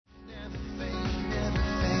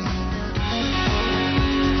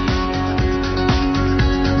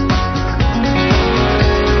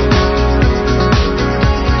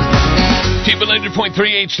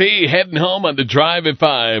HD, heading home on the Drive at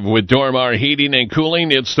 5 with Dormar Heating and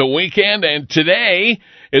Cooling. It's the weekend, and today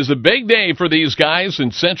is a big day for these guys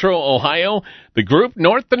in Central Ohio. The group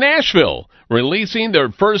North to Nashville releasing their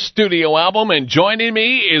first studio album, and joining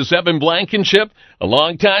me is Evan Blankenship. A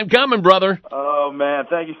long time coming, brother. Oh, man,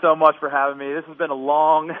 thank you so much for having me. This has been a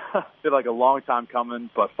long time coming,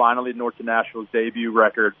 but finally North to Nashville's debut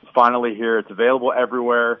record is finally here. It's available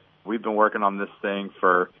everywhere. We've been working on this thing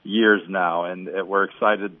for years now, and we're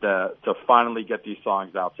excited to finally get these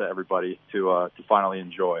songs out to everybody to finally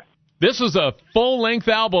enjoy. This is a full-length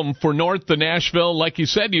album for North to Nashville. Like you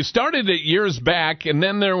said, you started it years back, and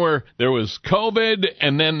then there was COVID,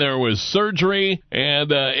 and then there was surgery,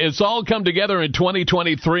 and it's all come together in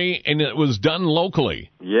 2023, and it was done locally.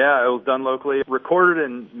 Yeah, it was done locally. Recorded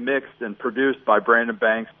and mixed and produced by Brandon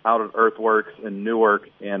Banks out at Earthworks in Newark,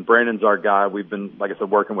 and Brandon's our guy. We've been, like I said,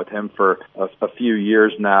 working with him for a few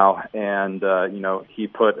years now, and he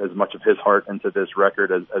put as much of his heart into this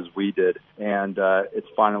record as we did, and it's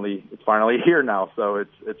finally here now. So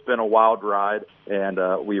it's been a wild ride, and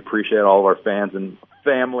we appreciate all of our fans and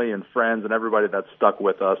family and friends and everybody that's stuck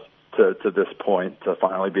with us to this point to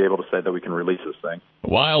finally be able to say that we can release this thing.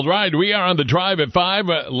 Wild ride. We are on the Drive at 5.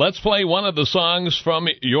 Let's play one of the songs from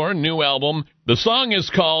your new album. The song is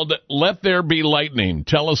called Let There Be Lightning.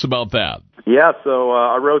 Tell us about that. Yeah, so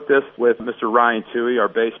I wrote this with Mr. Ryan Toohey, our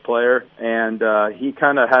bass player, and he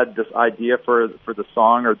kind of had this idea for the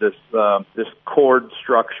song, or this chord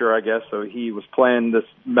structure, I guess. So he was playing this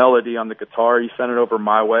melody on the guitar. He sent it over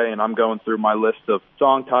my way, and I'm going through my list of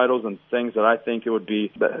song titles and things that I think it would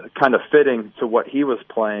be kind of fitting to what he was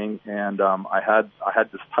playing. And I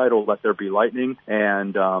had this title, Let There Be Lightning,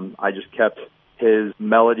 and I just kept his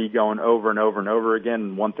melody going over and over and over again,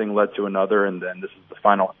 and one thing led to another, and then this is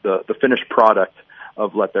the finished product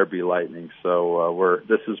of Let There Be Lightning. So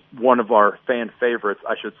this is one of our fan favorites,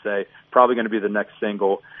 I should say, probably going to be the next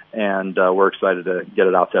single, and we're excited to get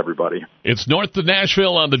it out to everybody. It's North to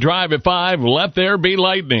Nashville on the Drive at 5, Let There Be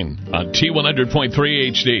Lightning on T100.3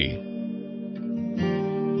 HD.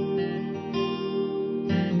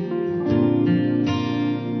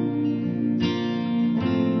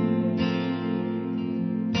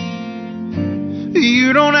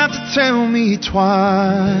 You don't have to tell me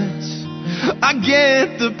twice, I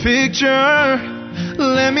get the picture.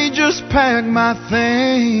 Let me just pack my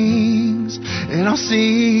things, and I'll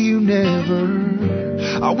see you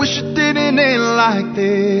never. I wish it didn't end like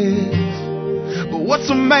this, but what's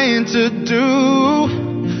a man to do?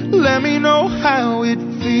 Let me know how it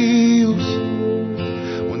feels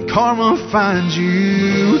when karma finds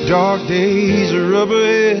you. Dark days are up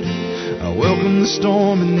ahead, I welcome the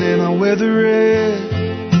storm and then I weather it.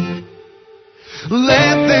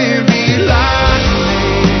 Let there be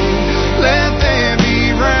lightning, let there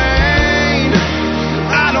be rain.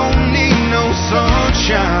 I don't need no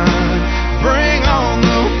sunshine, bring on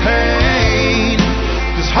the pain.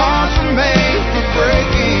 'Cause hearts were made for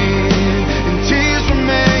breaking, and tears were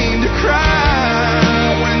made to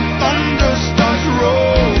cry. When thunder starts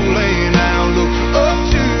rolling, I'll look up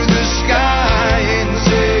to the sky and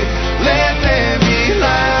say, let there be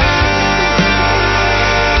lightning.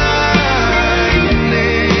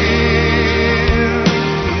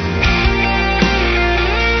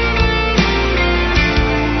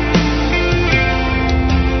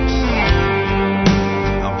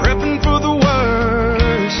 I'm prepping for the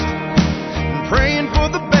worst and praying for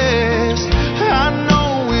the best. I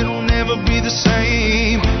know it'll never be the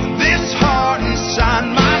same. This heart inside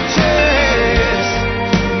my chest,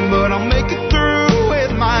 but I'll make it through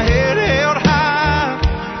with my head held high.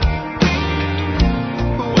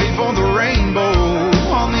 Wait for the rainbow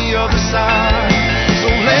on the other side. So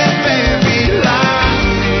let there be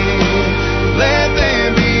lightning, let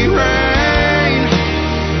there be rain.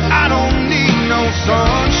 I don't need no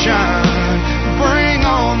sunshine, bring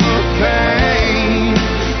on the pain.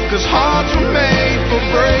 'Cause hearts were made for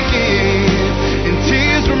breaking, and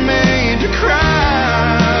tears were made to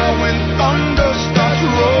cry. When thunder starts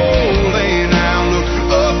rolling, I'll look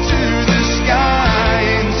up to the sky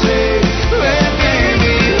and say, let there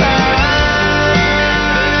be lightning.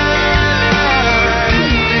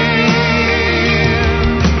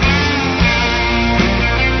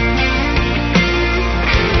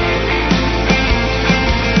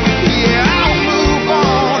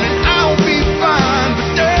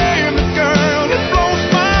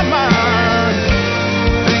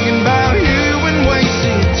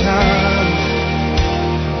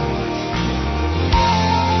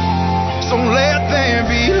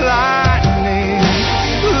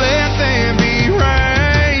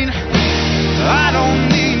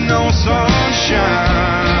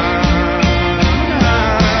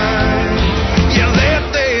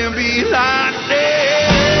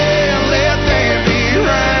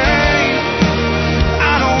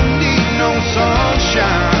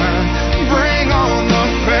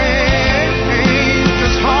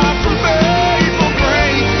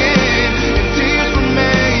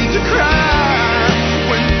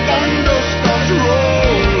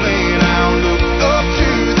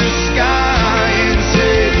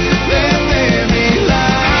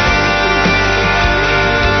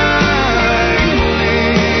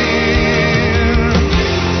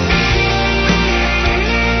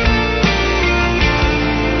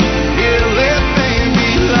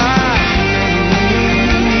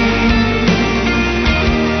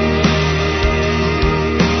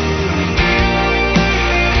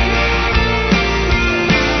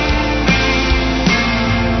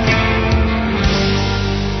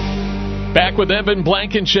 Back with Evan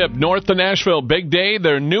Blankenship, North to Nashville. Big day,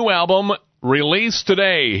 their new album released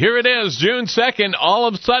today. Here it is, June 2nd. All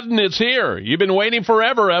of a sudden, it's here. You've been waiting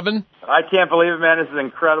forever, Evan. I can't believe it, man. This is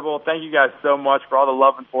incredible. Thank you guys so much for all the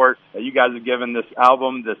love and support that you guys have given this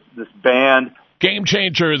album, this band. Game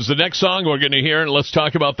Changer is the next song we're going to hear, and let's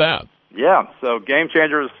talk about that. Yeah, so Game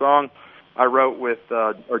Changer is a song I wrote with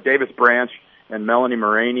Davis Branch and Melanie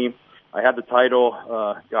Maraney. I had the title,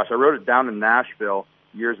 I wrote it down in Nashville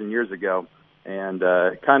years and years ago, and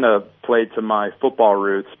kind of played to my football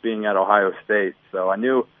roots being at Ohio State. So I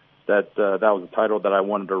knew that that was a title that I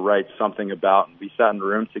wanted to write something about. And we sat in the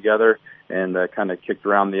room together and kind of kicked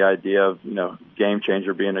around the idea of, Game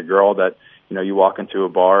Changer being a girl that, you walk into a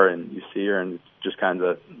bar and you see her and it just kind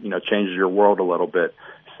of, changes your world a little bit.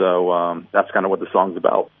 So that's kind of what the song's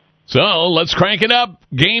about. So let's crank it up.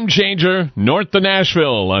 Game Changer, North to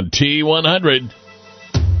Nashville on T100.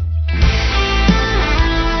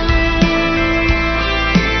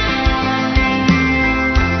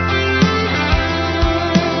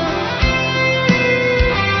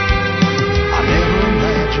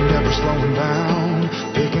 Slowing down,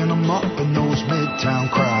 picking them up in those midtown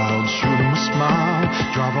crowds, shoot them a smile,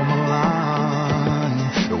 drop them a line.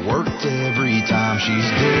 It worked every time. She's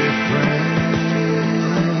different,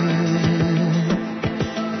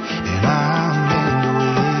 and I'm into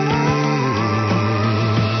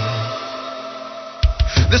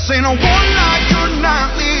it. This ain't a one night, good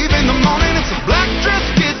night, leave in the morning. It's a black dress,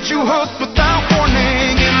 get you hooked without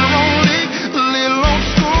warning. In her own league, a little old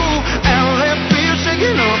school, LA feel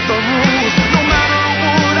shaking up the rules. No matter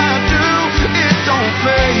what I do, it don't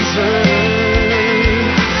faze her.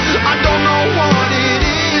 I don't know what it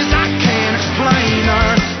is, I can't explain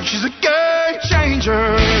her. She's a game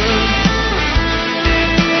changer.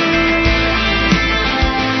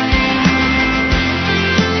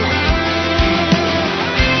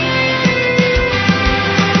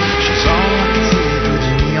 She's all I can see through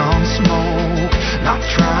the neon smoke. Not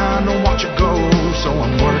trying to watch her go, so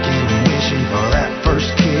I'm working and wishing for that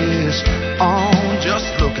first kiss. Oh, just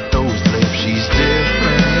look at those lips, she's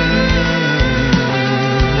different.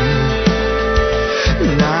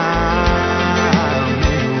 And I'm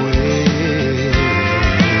into it.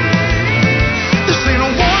 This ain't a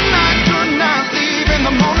one night, good night, leave in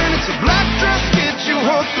the morning. It's a black dress, get you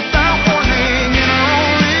hooked without warning. In her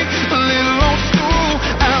own league, a little old school,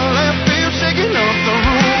 out left field, shaking up the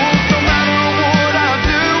rules. No matter what I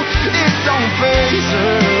do, it don't faze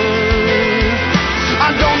her. I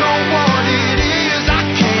don't know what it is, I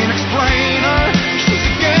can't explain her. She's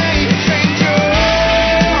a game changer.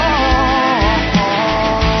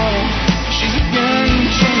 She's a game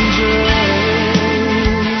changer.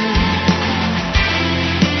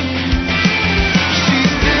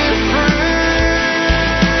 She's different.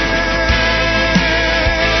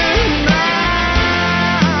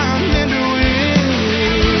 I'm into it.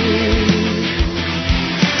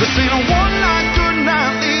 This ain't a one night, good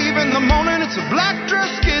night, leave in the morning. It's a black dress,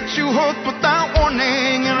 get you hooked without warning.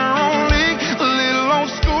 In her own league, a little old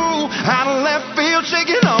school, out of left field,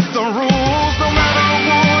 shaking up the rules. No matter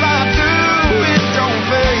what I do, it don't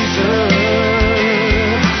faze her.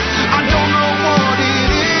 I don't know what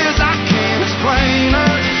it is, I can't explain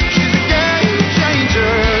her. She's a game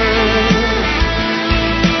changer.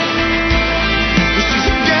 She's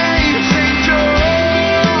a game changer.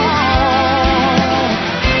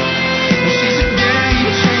 She's a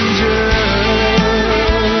game changer.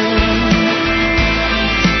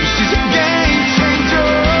 She's a game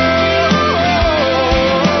changer.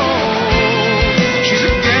 She's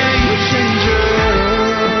a game changer.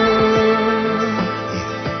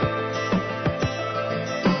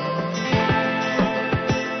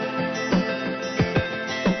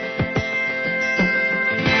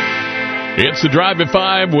 It's the Drive at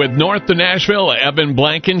 5 with North to Nashville, Evan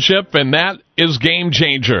Blankenship, and that is Game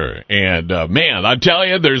Changer. And, man, I tell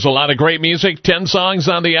you, there's a lot of great music, 10 songs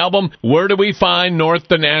on the album. Where do we find North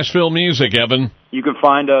to Nashville music, Evan? You can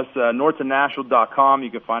find us northtonashville.com. You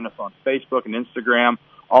can find us on Facebook and Instagram.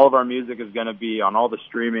 All of our music is going to be on all the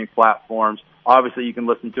streaming platforms. Obviously, you can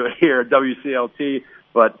listen to it here at WCLT,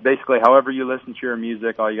 but basically, however you listen to your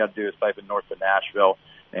music, all you got to do is type in North to Nashville,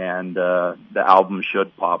 and the album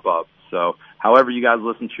should pop up. So however you guys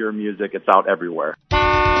listen to your music, it's out everywhere.